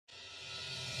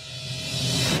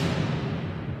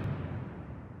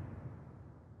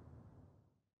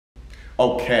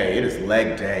Okay, it is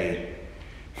leg day,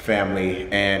 family,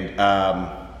 and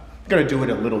I'm gonna do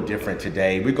it a little different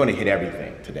today. We're gonna hit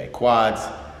everything today. Quads,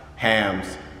 hams,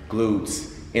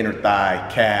 glutes, inner thigh,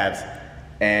 calves,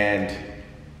 and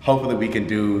hopefully we can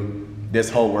do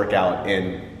this whole workout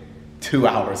in 2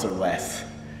 hours or less.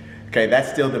 Okay,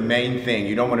 that's still the main thing.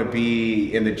 You don't wanna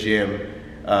be in the gym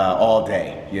all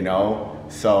day, you know?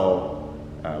 So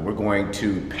we're going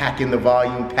to pack in the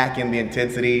volume, pack in the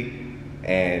intensity,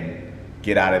 and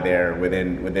get out of there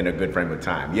within a good frame of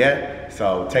time. Yeah?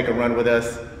 So take a run with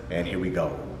us, and here we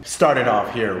go. Started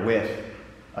off here with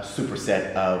a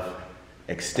superset of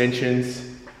extensions,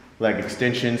 leg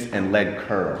extensions, and leg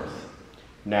curls.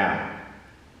 Now,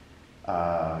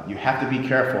 you have to be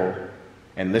careful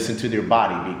and listen to your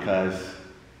body, because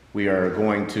we are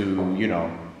going to, you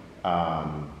know,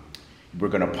 we're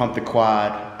gonna pump the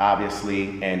quad,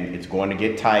 obviously, and it's going to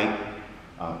get tight.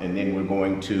 And then we're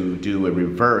going to do a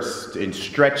reverse in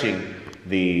stretching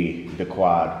the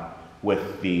quad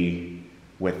with the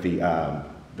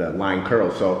line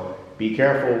curl. So be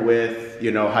careful with, you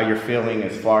know, how you're feeling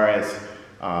as far as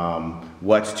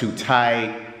what's too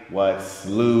tight, what's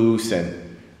loose,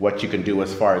 and what you can do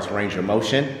as far as range of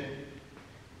motion,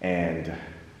 and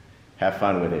have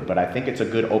fun with it. But I think it's a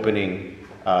good opening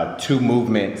 2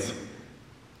 movements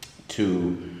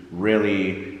to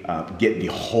really get the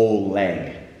whole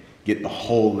leg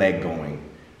going,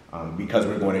 because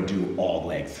we're going to do all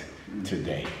legs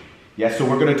today. Yeah, so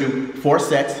we're going to do 4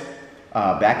 sets,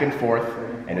 back and forth,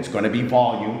 and it's going to be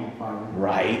volume,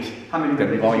 right? How many going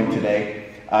to be volume today?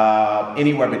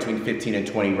 Anywhere between 15 and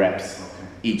 20 reps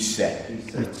each set.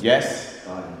 Yes?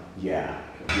 Yeah.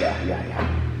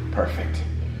 Perfect.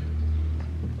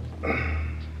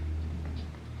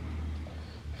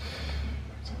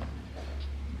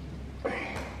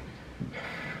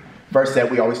 First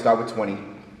set, we always start with 20.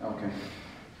 Okay.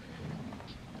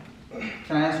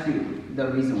 Can I ask you the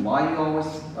reason why you always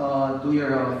do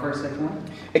your first set 20?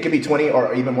 It can be 20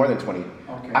 or even more than 20.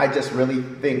 Okay. I just really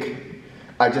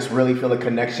feel a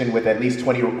connection with at least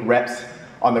 20 reps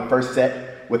on the first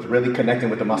set with really connecting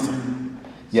with the muscle. Mm-hmm.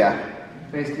 Yeah.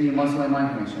 Basically, muscle and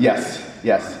mind connection. Yes.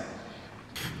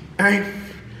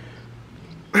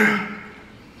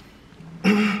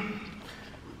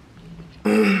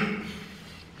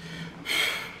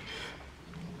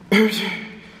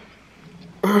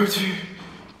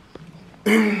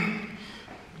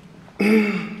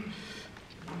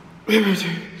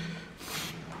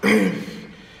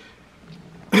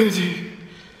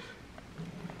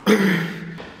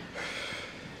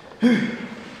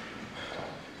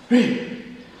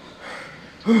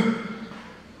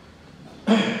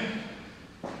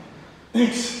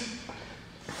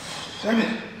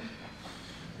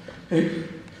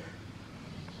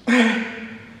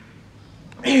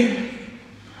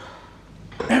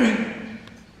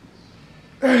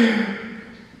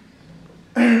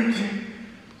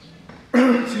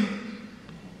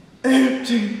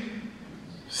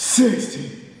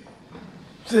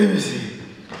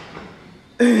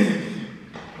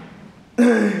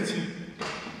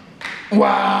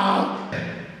 Wow.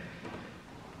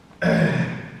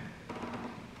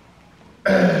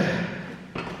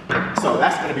 So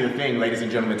that's going to be the thing, ladies and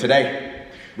gentlemen. Today,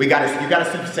 you got to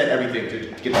superset everything to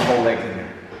get the whole legs in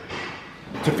there.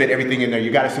 To fit everything in there,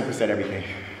 you got to superset everything.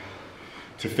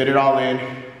 To fit it all in,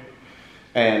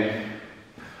 and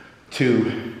to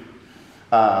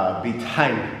be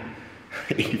time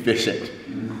efficient.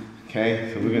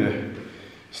 Okay, so we're going to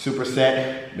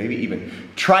superset, maybe even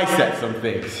triset some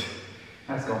things.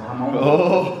 Let's go. I'm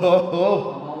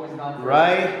always down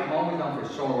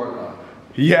for short workout.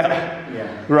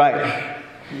 Yeah. Right.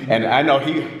 And I know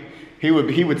he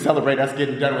would celebrate us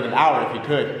getting done with an hour if he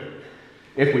could.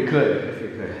 If we could.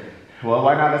 Well,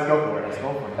 why not? Let's go for it.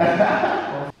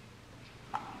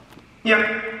 Yep.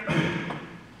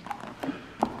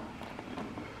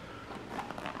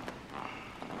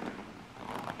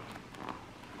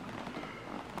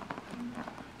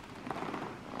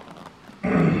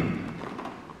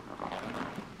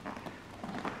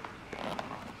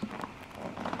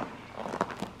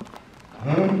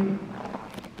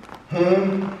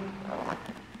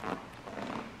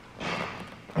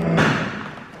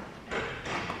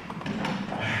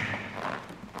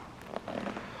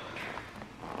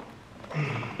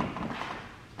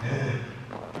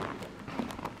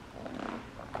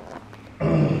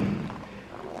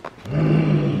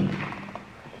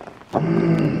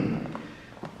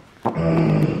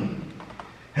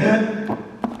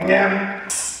 Yeah.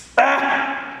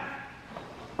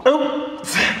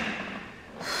 Oops.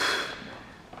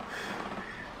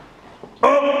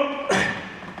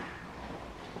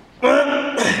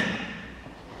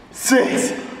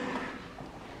 6,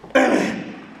 8,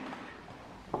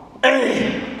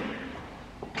 18.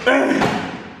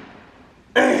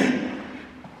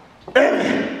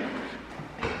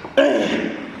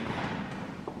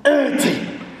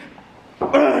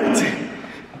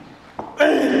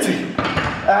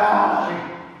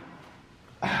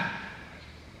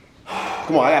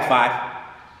 Come on, I got 5.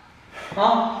 Huh?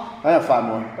 I got 5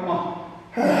 more. Come on.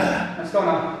 Let's go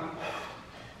now.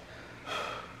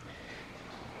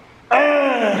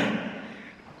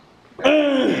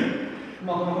 Come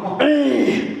on, come on, come on.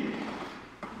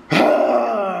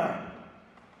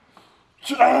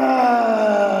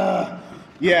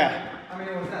 Yeah. How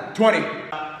many was that? 20.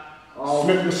 Oh.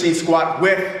 Smith machine squat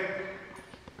with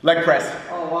leg press.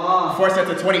 Oh, wow. 4 sets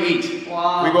of 20 each.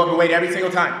 Wow. We go up and weight every single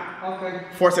time. Okay.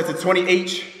 4 sets of 20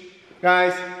 each.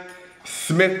 Guys,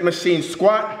 Smith machine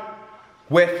squat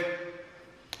with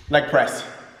leg press.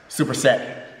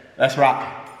 Superset. Let's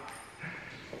rock.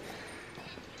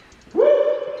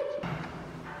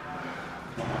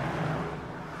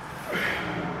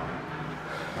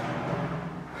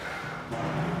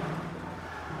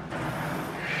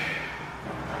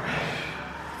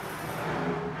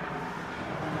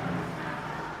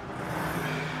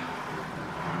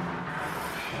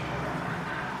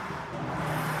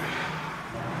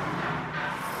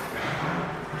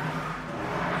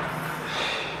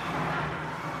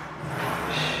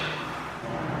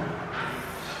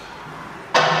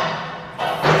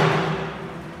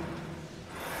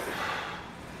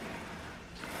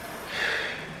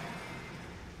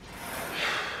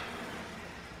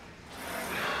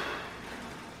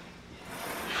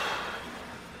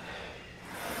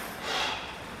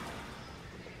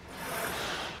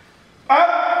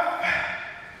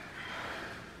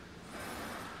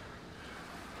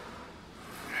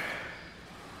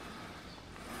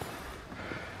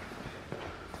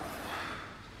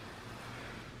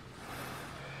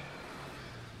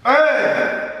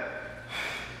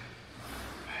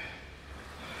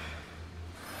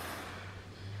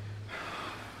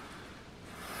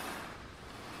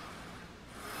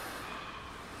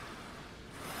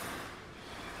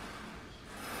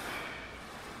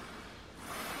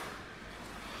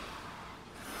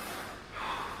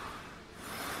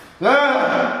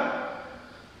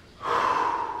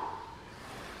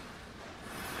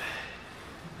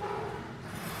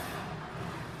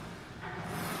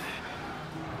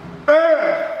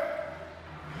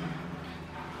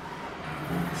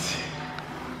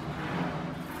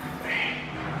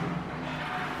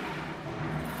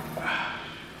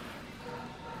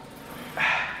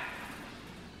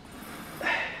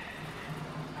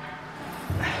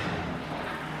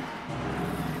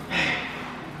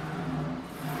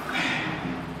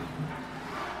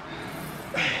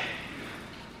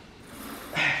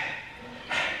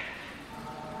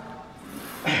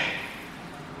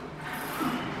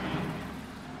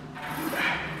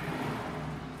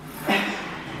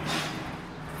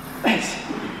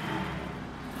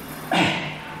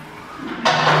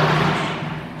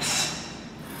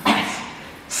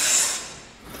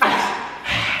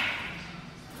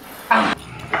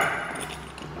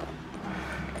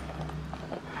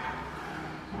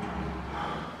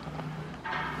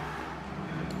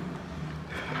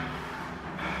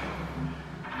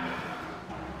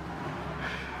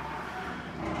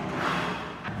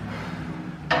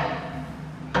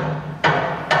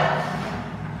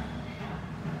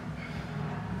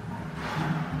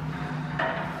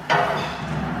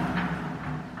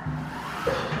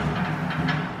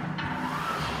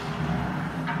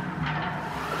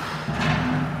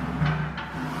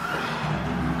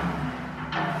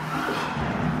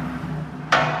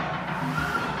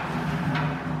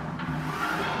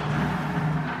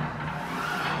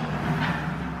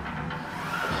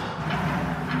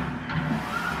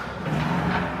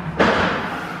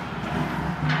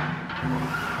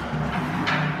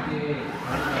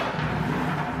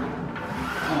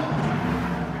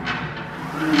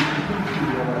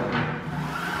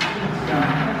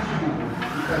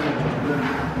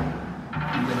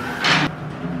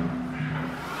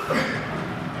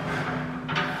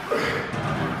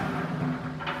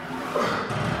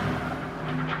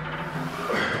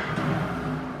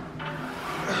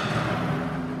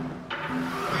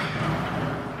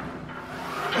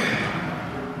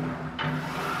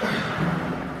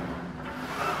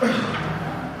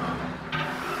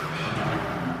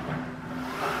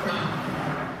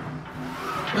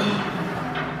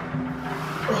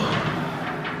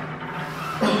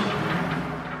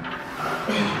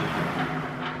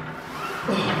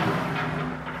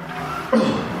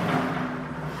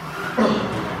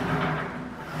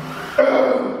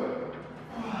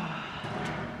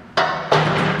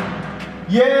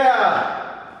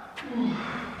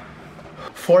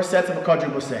 4 sets of a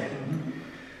quadruple set.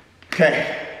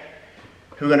 Okay,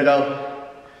 we're gonna go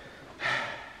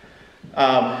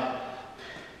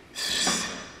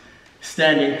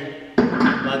standing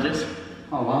lunges.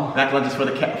 Oh wow. Back lunges for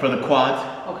the quads.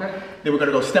 Okay. Then we're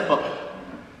gonna go step ups.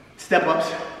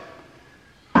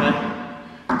 Okay?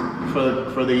 For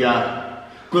the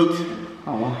glutes.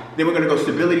 Oh wow. Then we're gonna go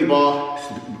stability ball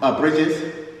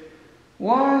bridges.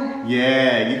 What?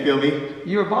 Yeah, you feel me?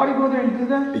 You're a bodybuilder and you do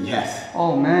that? Yes.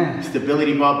 Oh man.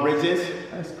 Stability ball bridges.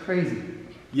 That's crazy.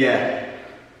 Yeah.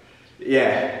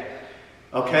 Yeah.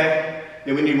 Okay.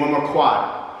 Then we need one more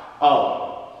quad.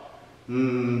 Oh.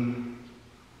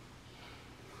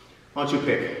 Why don't you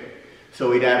pick? So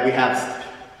we have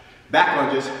back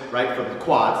lunges, right, for the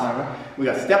quads. Right. We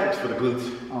got step ups for the glutes.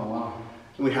 Oh wow.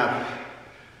 And we have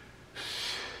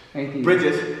Anything.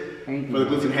 bridges Anything. for the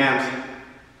glutes and hams.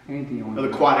 Anything you want. For the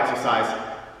quad exercise.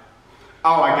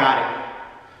 Oh, I got it.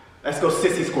 Let's go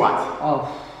sissy squats. Oh.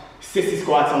 Sissy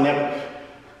squats on that,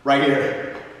 right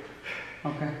here.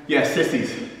 Okay. Yeah,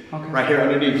 sissies. Okay. Right here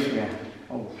underneath. Yeah.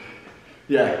 Oh.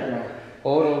 Yeah. Yeah.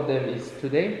 All of them is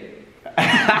today?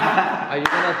 Are you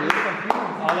gonna do it?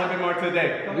 All of them are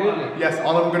today. Really? Yes,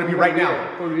 all of them are gonna be right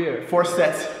now. For real? 4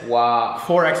 sets, Wow.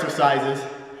 4 exercises,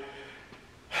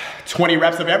 20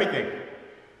 reps of everything.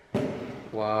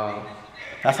 Wow.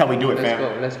 That's how we do it, Let's fam.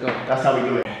 go, let's go. That's how we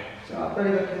do it. 자,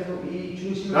 앞다리가 계속 이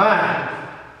중심을.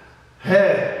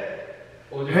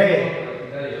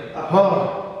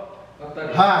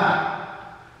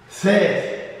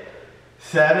 Six,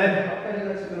 7,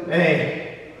 앞다리가 지금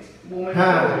 8, 몸을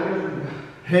하. 올려줍니다.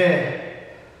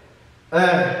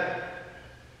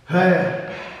 hurt,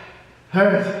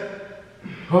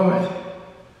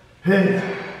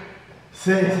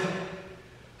 6,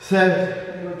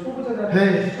 7, 이거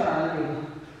초보자들한테 추천 안 하거든요.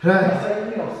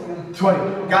 힘이 없으면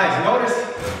 20. Guys,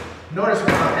 notice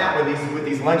where I'm at with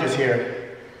these lunges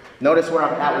here. Notice where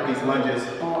I'm at with these lunges.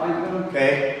 이거는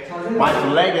Okay? My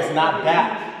leg is not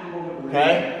back.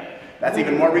 Okay? That's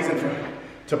even more reason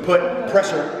to put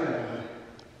pressure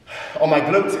on my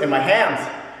glutes and my hams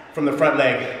from the front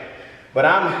leg. But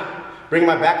I'm bringing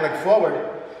my back leg forward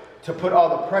to put all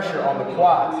the pressure on the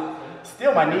quads.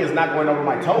 Still, my knee is not going over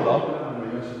my toe though.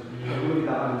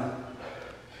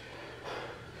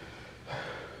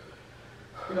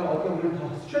 그러니까 어떻게 보면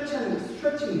더 스트레칭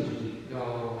해주지.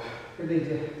 근데 이제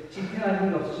지탱할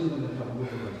힘이 없으신 분들은 더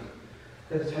무릎을 거죠.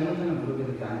 그래서 잘못하면 무릎에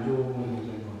되게 안 좋은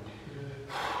모습인 것 같아요.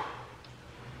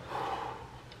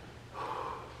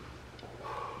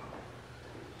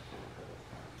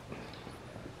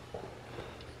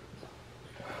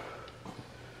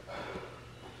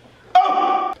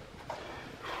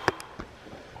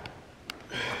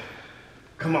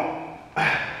 Come on.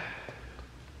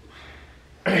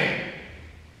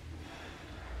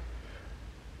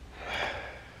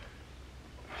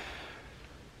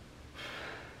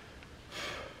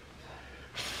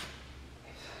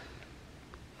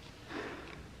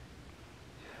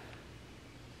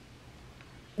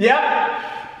 Yeah.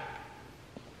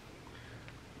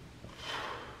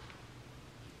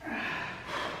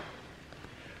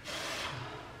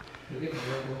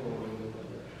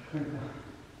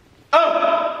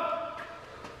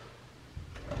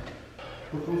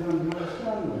 보통 사람들은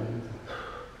싫어하는 거예요, 항상.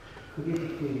 그게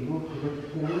디테일이고, 그게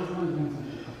디테일하는 사람들이 항상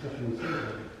각자 좀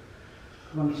싫어해요.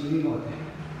 그건 질린 것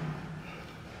같아요.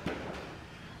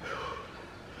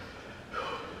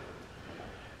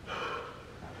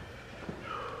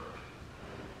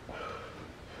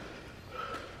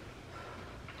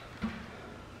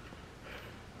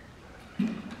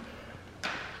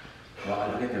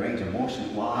 Wow, look at the range of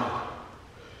motion. Wow.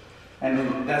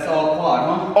 And that's all quad,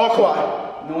 huh? All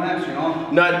quad. No hamstring,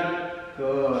 huh? None.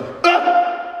 Good.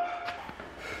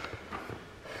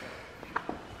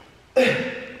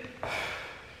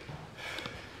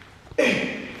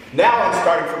 Now I'm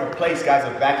starting from a place, guys,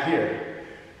 of back here,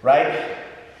 right?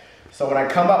 So when I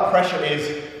come up, pressure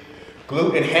is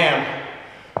glute and ham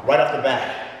right off the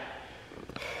bat.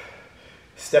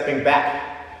 Stepping back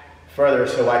further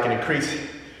so I can increase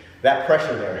that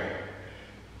pressure there.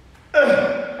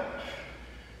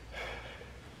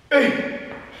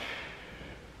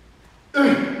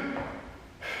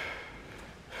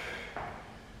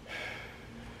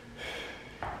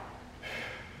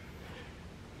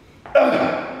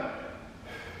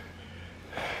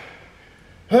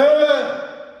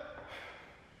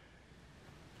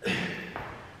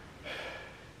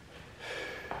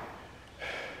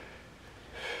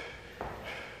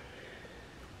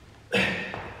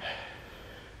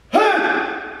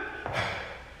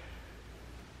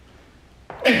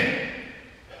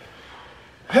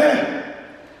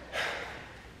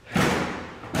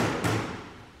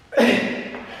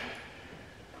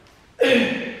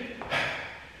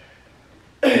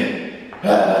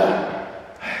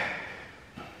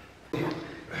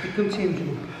 뒤꿈치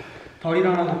힘주고 덜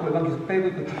일어나고 골반 계속 빼고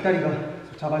있고 뒷다리가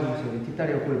잡아주고 있어요.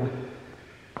 뒷다리와 골반.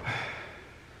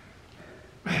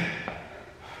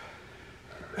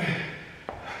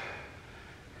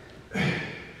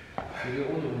 이게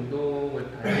오늘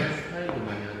운동을 다양한 스타일로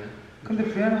많이 하네. 근데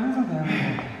브레온은 항상 다양한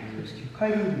것 같아. 솔직히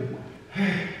칼근도 있고.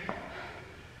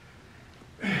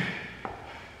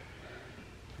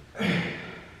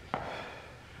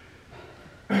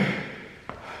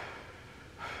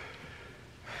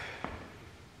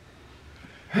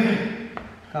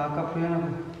 아까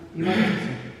브레온하고 이만했었어.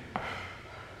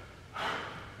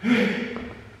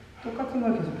 똑같은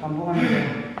걸 계속 반복하면서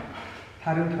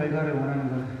다른 결과를 원하는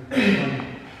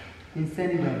거는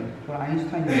인세니티라고. 그걸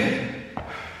아인슈타인이 말했어.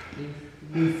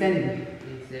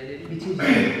 인세니티. 미친 짓.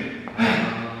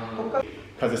 똑같.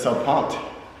 Because it's so pumped.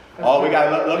 Oh, we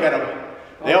gotta look at them.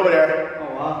 Lay over there.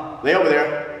 와. Lay over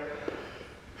there.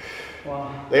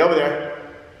 와. Lay over there.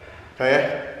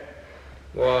 Okay.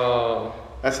 Wow.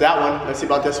 That's that one. Let's see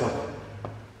about this one.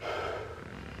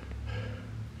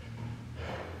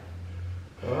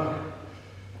 와.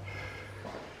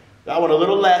 That one a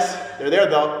little less. They're there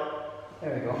though.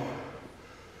 There we go.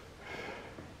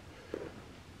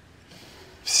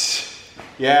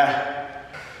 Yeah.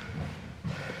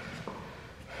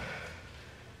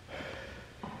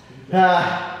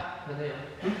 Ah. 하세요.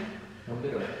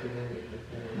 덤벨을 어떻게 되는지.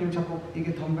 지금 자꾸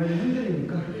이게 덤벨이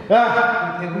흔들리니까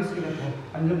Ah. 대고 있으니까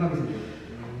더 안정감이 생겨요.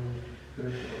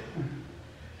 그럴 수가.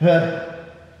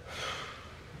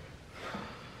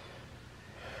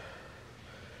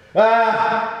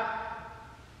 Ah.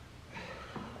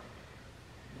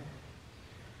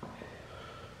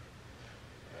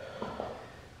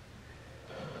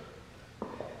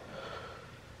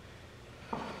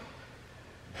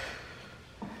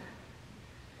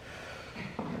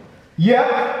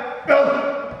 Yeah. Go.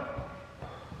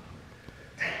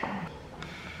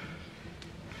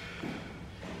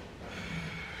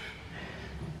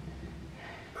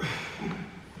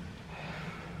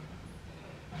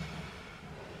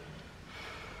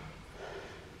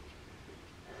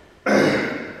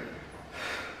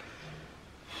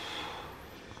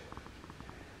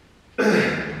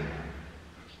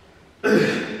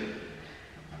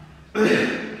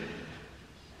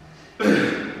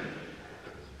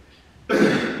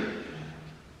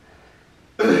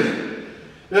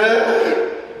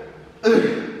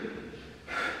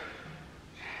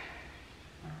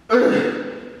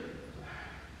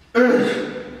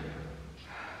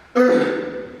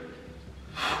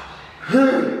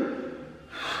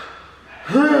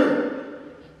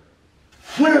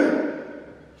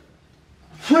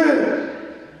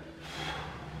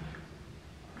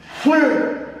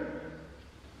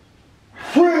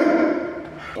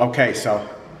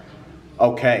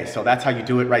 Okay, so that's how you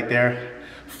do it right there.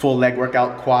 Full leg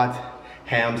workout, quads,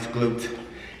 hams, glutes,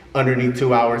 underneath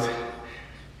 2 hours.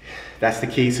 That's the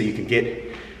key, so you can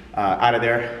get out of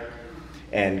there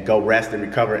and go rest and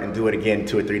recover and do it again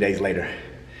 2 or 3 days later.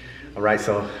 All right,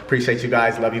 so appreciate you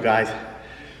guys, love you guys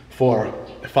for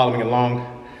following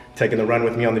along, taking the run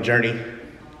with me on the journey.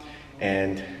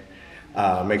 And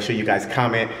make sure you guys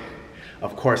comment,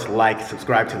 of course, like,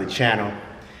 subscribe to the channel,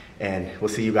 and we'll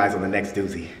see you guys on the next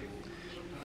doozy.